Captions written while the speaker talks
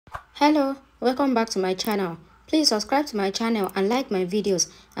Hello, welcome back to my channel. Please subscribe to my channel and like my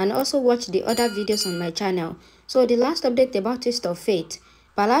videos, and also watch the other videos on my channel. So the last update about Twist of Fate,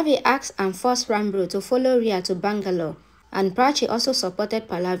 Pallavi asked and forced Rambro to follow Rhea to Bangalore, and Prachi also supported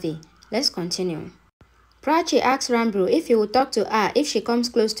Pallavi. Let's continue. Prachi asks Rambro if he will talk to her if she comes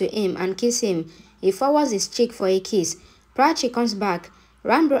close to him and kiss him. He forwards his cheek for a kiss. Prachi comes back.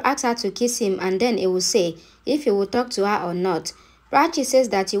 Rambro asks her to kiss him, and then he will say if he will talk to her or not. Prachi says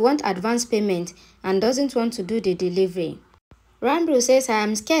that he wants advance payment and doesn't want to do the delivery. Rambro says, I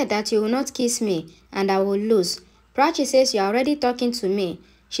am scared that you will not kiss me and I will lose. Prachi says, you are already talking to me.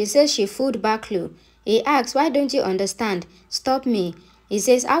 She says she fooled Baklu. He asks, why don't you understand? Stop me. He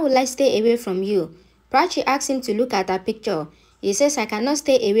says, how will I stay away from you? Prachi asks him to look at her picture. He says, I cannot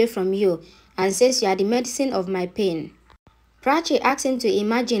stay away from you, and says you are the medicine of my pain. Prachi asks him to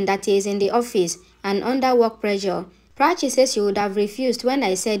imagine that he is in the office and under work pressure. Prachi says you would have refused when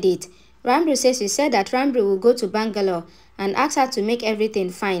I said it. Rambro says you said that Rambro will go to Bangalore and ask her to make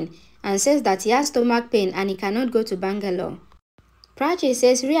everything fine, and says that he has stomach pain and he cannot go to Bangalore. Prachi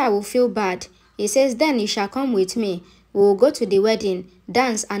says Rhea will feel bad. He says then you shall come with me. We will go to the wedding,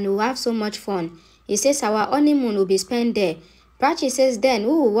 dance, and we will have so much fun. He says our honeymoon will be spent there. Prachi says then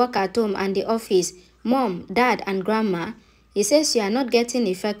who will work at home and the office? Mom, Dad, and Grandma. He says you are not getting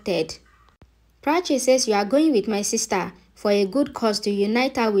affected. Prachi says you are going with my sister for a good cause to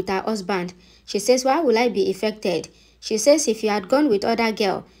unite her with her husband. She says why will I be affected? She says if you had gone with other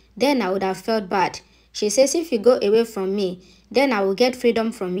girl, then I would have felt bad. She says if you go away from me, then I will get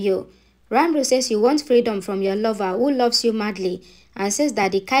freedom from you. Rambro says you want freedom from your lover who loves you madly, and says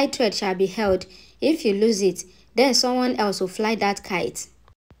that the kite thread shall be held. If you lose it, then someone else will fly that kite.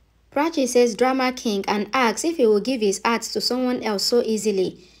 Prachi says drama king and asks if he will give his heart to someone else so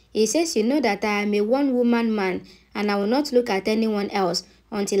easily. He says you know that I am a one-woman man and I will not look at anyone else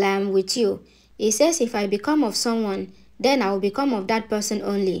until I am with you. He says if I become of someone, then I will become of that person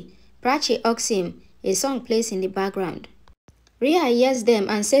only. Prachi asks him. A song plays in the background. Rhea hears them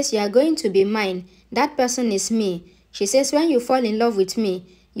and says you are going to be mine. That person is me. She says when you fall in love with me,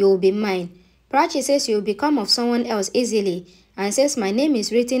 you will be mine. Prachi says you will become of someone else easily, and says my name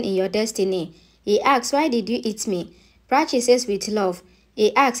is written in your destiny. He asks why did you eat me? Prachi says with love.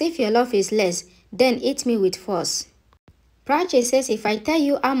 He asks if your love is less, then eat me with force. Prachi says if I tell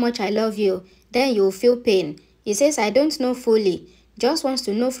you how much I love you, then you will feel pain. He says I don't know fully, just wants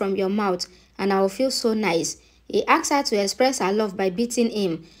to know from your mouth, and I will feel so nice. He asks her to express her love by beating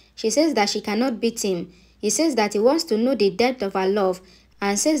him. She says that she cannot beat him. He says that he wants to know the depth of her love,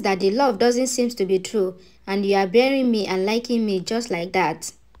 and says that the love doesn't seem to be true, and you are bearing me and liking me just like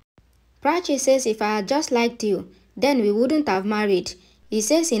that. Prachi says if I had just liked you, then we wouldn't have married. He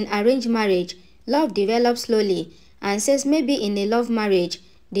says in arranged marriage, love develops slowly, and says maybe in a love marriage,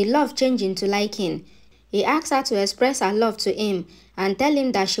 the love changes into liking. He asks her to express her love to him and tell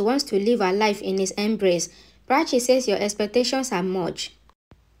him that she wants to live her life in his embrace. Prachi says your expectations are much.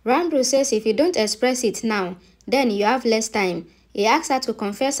 Rambro says if you don't express it now, then you have less time. He asks her to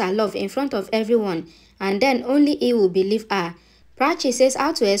confess her love in front of everyone, and then only he will believe her. Prachi says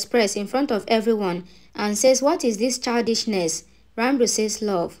how to express in front of everyone, and says what is this childishness? Rambro says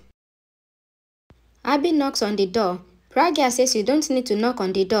love. Abhi knocks on the door. Pragya says you don't need to knock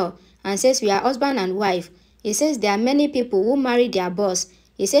on the door, and says we are husband and wife. He says there are many people who marry their boss.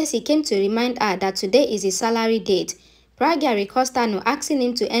 He says he came to remind her that today is his salary date. Pragya recalls Tanu asking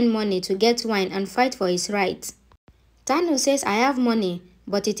him to earn money to get wine and fight for his rights. Tanu says I have money,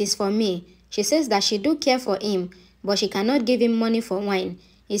 but it is for me. She says that she do care for him, but she cannot give him money for wine.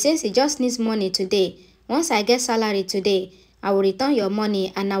 He says he just needs money today. Once I get salary today, I will return your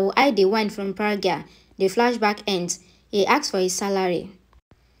money and I will hide the wine from Pragya. The flashback ends. He asks for his salary.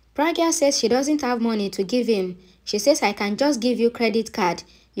 Pragya says she doesn't have money to give him. She says I can just give you credit card.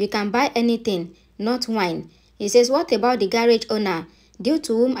 You can buy anything, not wine. He says what about the garage owner, due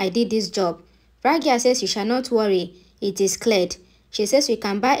to whom I did this job? Pragya says you shall not worry. It is cleared. She says we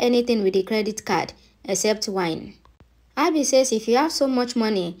can buy anything with the credit card, except wine. Abhi says if you have so much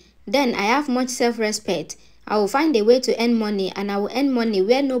money, then I have much self-respect. I will find a way to earn money, and I will earn money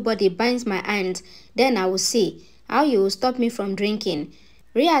where nobody binds my hands. Then I will see how you will stop me from drinking.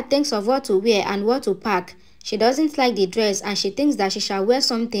 Rhea thinks of what to wear and what to pack. She doesn't like the dress and she thinks that she shall wear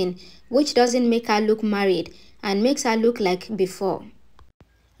something which doesn't make her look married and makes her look like before.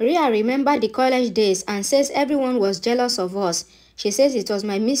 Rhea remembered the college days and says everyone was jealous of us. She says it was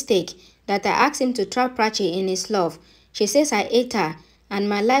my mistake that I asked him to trap Prachi in his love. She says I ate her, and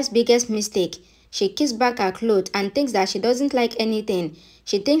my life's biggest mistake. She kissed back her clothes and thinks that she doesn't like anything.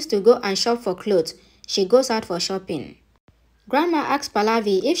 She thinks to go and shop for clothes. She goes out for shopping. Grandma asks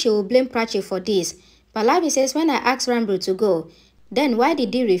Pallavi if she will blame Prachi for this. Pallavi says, when I asked Rambro to go, then why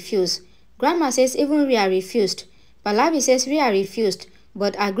did he refuse? Grandma says even Rhea refused. Pallavi says Rhea refused,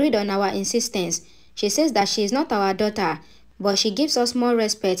 but agreed on our insistence. She says that she is not our daughter, but she gives us more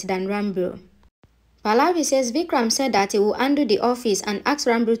respect than Rambro. Pallavi says Vikram said that he will undo the office and ask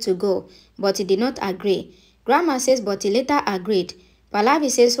Rambro to go, but he did not agree. Grandma says but he later agreed.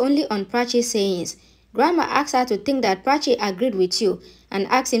 Pallavi says only on Prachi's sayings. Grandma asks her to think that Prachi agreed with you and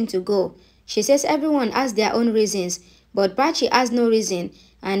asks him to go. She says everyone has their own reasons, but Prachi has no reason,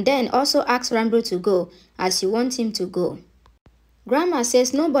 and then also asks Rambro to go as she wants him to go. Grandma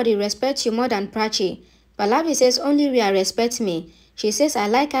says nobody respects you more than Prachi. Pallavi says only Rhea respects me. She says I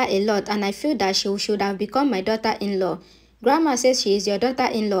like her a lot and I feel that she should have become my daughter-in-law. Grandma says she is your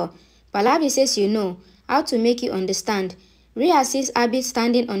daughter-in-law. Pallavi says you know how to make you understand. Rhea sees Abhi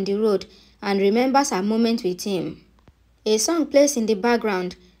standing on the road and remembers her moment with him. A song plays in the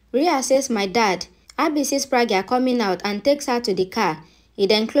background. Rhea says my dad. Abhi sees Pragya coming out and takes her to the car. He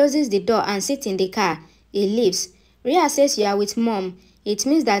then closes the door and sits in the car. He leaves. Rhea says you are with mom. It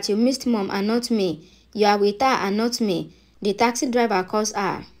means that you missed mom and not me. You are with her and not me. The taxi driver calls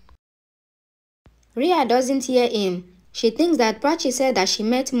her. Rhea doesn't hear him. She thinks that Prachi said that she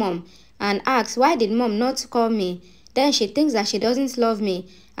met mom and asks why did mom not call me. Then she thinks that she doesn't love me.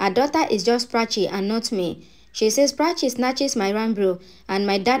 Her daughter is just Prachi and not me. She says Prachi snatches my Rambro and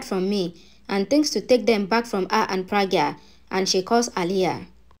my dad from me and thinks to take them back from her and Pragya, and she calls Aliyah.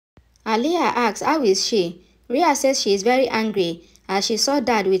 Aliyah asks how is she. Rhea says she is very angry as she saw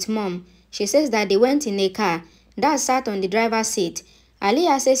dad with mom. She says that they went in a car. Dad sat on the driver's seat.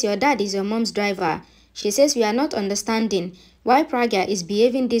 Aliyah says your dad is your mom's driver. She says we are not understanding why Pragya is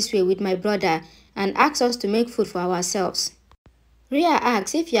behaving this way with my brother and asks us to make food for ourselves. Rhea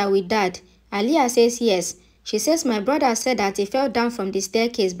asks if you are with dad. Aliyah says yes. She says my brother said that he fell down from the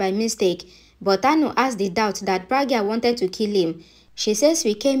staircase by mistake, but Tanu has the doubt that Pragya wanted to kill him. She says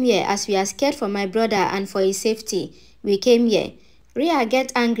we came here as we are scared for my brother and for his safety. We came here. Rhea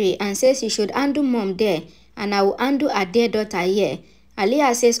gets angry and says you should undo mom there and I will undo her dear daughter here.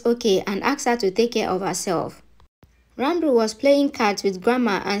 Aliyah says okay and asks her to take care of herself. Rambro was playing cards with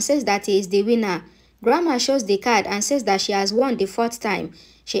Grandma and says that he is the winner. Grandma shows the card and says that she has won the 4th time.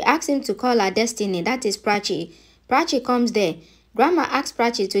 She asks him to call her destiny, that is Prachi. Prachi comes there. Grandma asks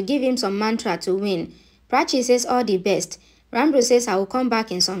Prachi to give him some mantra to win. Prachi says all the best. Rambro says I will come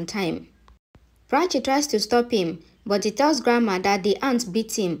back in some time. Prachi tries to stop him, but he tells Grandma that the aunt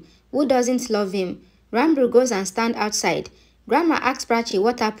beat him, who doesn't love him. Rambro goes and stands outside. Grandma asks Prachi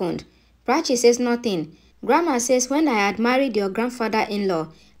what happened. Prachi says nothing. Grandma says when I had married your grandfather-in-law,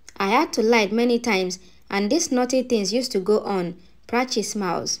 I had to lie many times and these naughty things used to go on. Prachi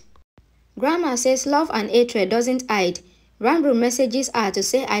smiles. Grandma says love and hatred doesn't hide. Rambro messages her to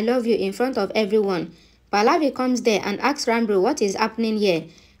say I love you in front of everyone. Pallavi comes there and asks Rambro what is happening here.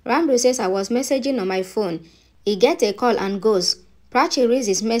 Rambro says I was messaging on my phone. He gets a call and goes. Prachi reads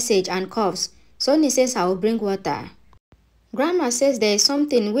his message and coughs. Sonny says I will bring water. Grandma says there is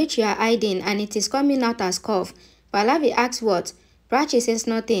something which you are hiding and it is coming out as cough. Pallavi asks what? Prachi says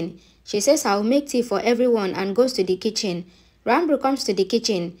nothing. She says I will make tea for everyone and goes to the kitchen. Rambro comes to the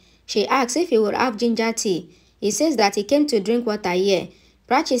kitchen. She asks if he will have ginger tea. He says that he came to drink water here.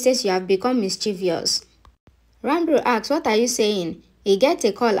 Prachi says you have become mischievous. Rambro asks what are you saying? He gets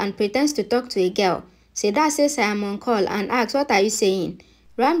a call and pretends to talk to a girl. Seda says I am on call and asks what are you saying?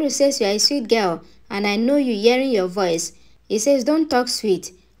 Rambro says you are a sweet girl and I know you hearing your voice. He says don't talk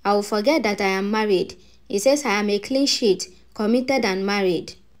sweet. I will forget that I am married. He says I am a clean sheet, committed and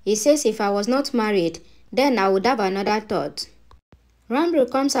married. He says if I was not married, then I would have another thought.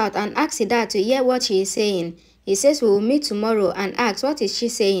 Rambro comes out and asks Seda to hear what she is saying. He says we will meet tomorrow and asks what is she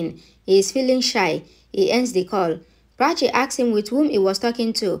saying. He is feeling shy. He ends the call. Prachi asks him with whom he was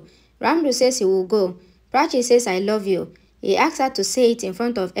talking to. Rambro says he will go. Prachi says I love you. He asks her to say it in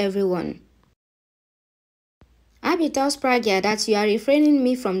front of everyone. Abhi tells Pragya that you are refraining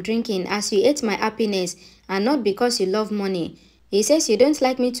me from drinking as you ate my happiness and not because you love money. He says you don't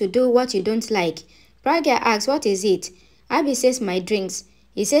like me to do what you don't like. Pragya asks what is it? Abhi says my drinks.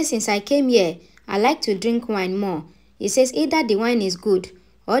 He says since I came here, I like to drink wine more. He says either the wine is good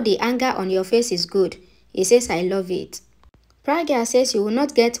or the anger on your face is good. He says I love it. Pragya says you will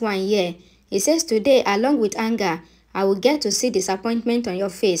not get wine here. He says today along with anger, I will get to see disappointment on your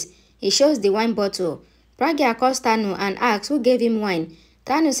face. He shows the wine bottle. Pragya calls Tanu and asks who gave him wine.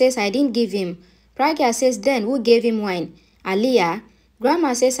 Tanu says I didn't give him. Pragya says then who gave him wine? Aliyah.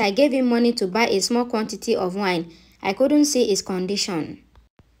 Grandma says I gave him money to buy a small quantity of wine. I couldn't see his condition.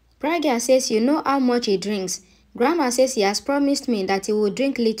 Pragya says you know how much he drinks. Grandma says he has promised me that he will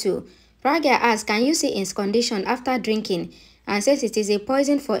drink little. Pragya asks, can you see his condition after drinking? And says it is a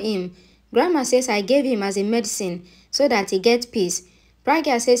poison for him. Grandma says I gave him as a medicine so that he gets peace.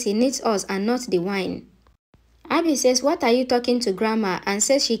 Pragya says he needs us and not the wine. Abhi says, what are you talking to Grandma? And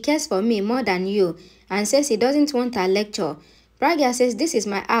says she cares for me more than you. And says he doesn't want her lecture. Pragya says this is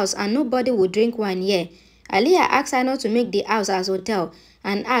my house and nobody will drink wine here. Aliyah asks her not to make the house as hotel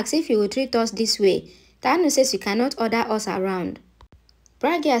and asks if you will treat us this way. Tanu says you cannot order us around.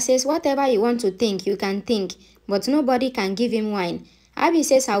 Pragya says whatever you want to think, you can think, but nobody can give him wine. Abhi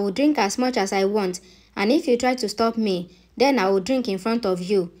says I will drink as much as I want, and if you try to stop me, then I will drink in front of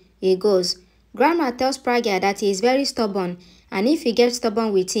you. He goes. Grandma tells Pragya that he is very stubborn, and if he gets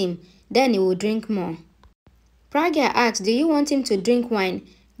stubborn with him, then he will drink more. Pragya asks, do you want him to drink wine?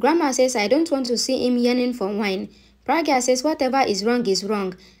 Grandma says I don't want to see him yearning for wine. Pragya says whatever is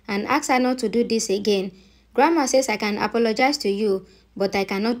wrong, and asks her not to do this again. Grandma says I can apologize to you, but I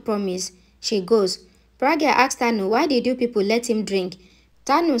cannot promise. She goes. Pragya asks Tanu, why did you people let him drink?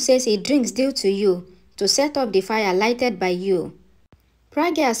 Tanu says he drinks due to you, to set up the fire lighted by you.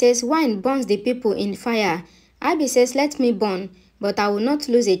 Pragya says wine burns the people in fire. Abhi says let me burn, but I will not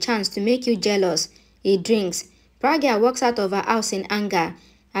lose a chance to make you jealous. He drinks. Pragya walks out of her house in anger.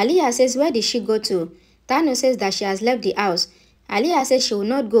 Aliyah says where did she go to? Tanu says that she has left the house. Aliyah says she will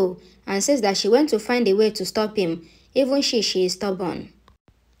not go and says that she went to find a way to stop him. Even she is stubborn.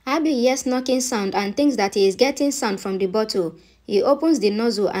 Abhi hears knocking sound and thinks that he is getting sound from the bottle. He opens the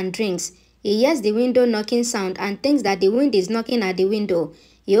nozzle and drinks. He hears the window knocking sound and thinks that the wind is knocking at the window.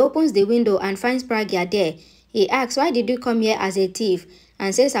 He opens the window and finds Pragya there. He asks, why did you come here as a thief?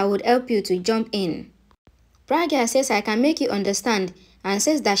 And says I would help you to jump in. Pragya says I can make you understand and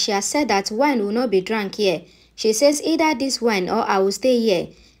says that she has said that wine will not be drunk here. She says either this wine or I will stay here.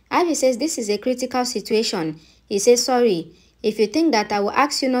 Abhi says this is a critical situation. He says sorry. If you think that I will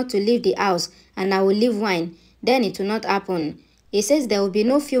ask you not to leave the house and I will leave wine, then it will not happen. He says there will be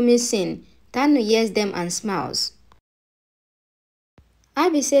no fuming scene. Tanu hears them and smiles.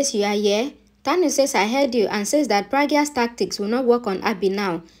 Abhi says you are here. Tanu says I heard you and says that Pragya's tactics will not work on Abhi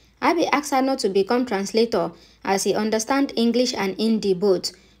now. Abhi asks her not to become translator as he understands English and Hindi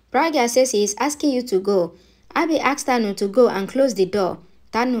both. Pragya says he is asking you to go. Abhi asks Tanu to go and close the door.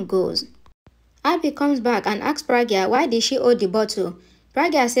 Tanu goes. Abhi comes back and asks Pragya why did she hold the bottle.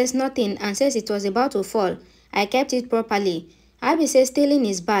 Pragya says nothing and says it was about to fall. I kept it properly. Abhi says stealing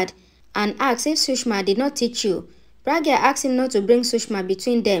is bad and asks if Sushma did not teach you. Pragya asks him not to bring Sushma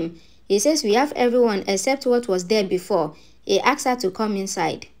between them. He says we have everyone except what was there before. He asks her to come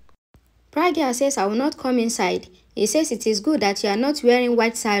inside. Pragya says I will not come inside. He says it is good that you are not wearing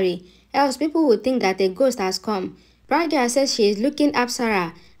white sari, else people would think that a ghost has come. Pragya says she is looking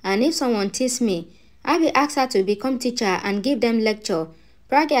Apsara and if someone teases me. Abhi asks her to become teacher and give them lecture.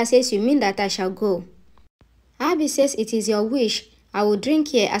 Pragya says you mean that I shall go. Abhi says it is your wish. I will drink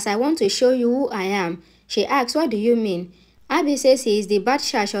here as I want to show you who I am. She asks what do you mean? Abhi says he is the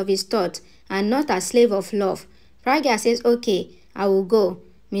Badshash of his thought and not a slave of love. Pragya says okay, I will go.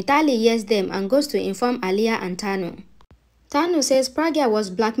 Mitali hears them and goes to inform Aliyah and Tanu. Tanu says Pragya was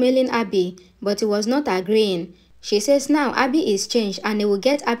blackmailing Abhi, but he was not agreeing. She says now Abhi is changed and he will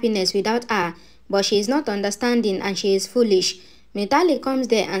get happiness without her, but she is not understanding and she is foolish. Mitali comes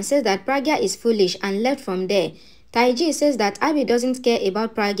there and says that Pragya is foolish and left from there. Taiji says that Abhi doesn't care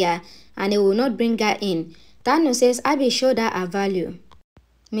about Pragya and he will not bring her in. Tanu says Abhi showed her a value.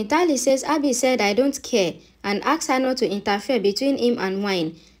 Mitali says Abhi said I don't care and asks her not to interfere between him and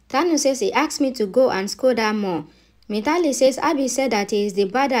wine. Tanu says he asked me to go and scold her more. Mitali says Abhi said that he is the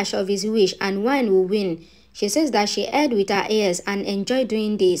badash of his wish and wine will win. She says that she heard with her ears and enjoyed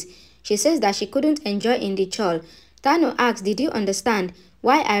doing this. She says that she couldn't enjoy in the chol. Tanu asks, did you understand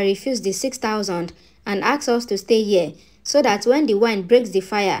why I refused the 6,000 and asks us to stay here so that when the wine breaks the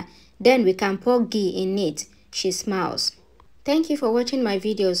fire, then we can pour ghee in it. She smiles. Thank you for watching my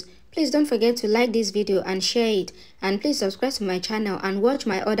videos. Please don't forget to like this video and share it. And please subscribe to my channel and watch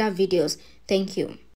my other videos. Thank you.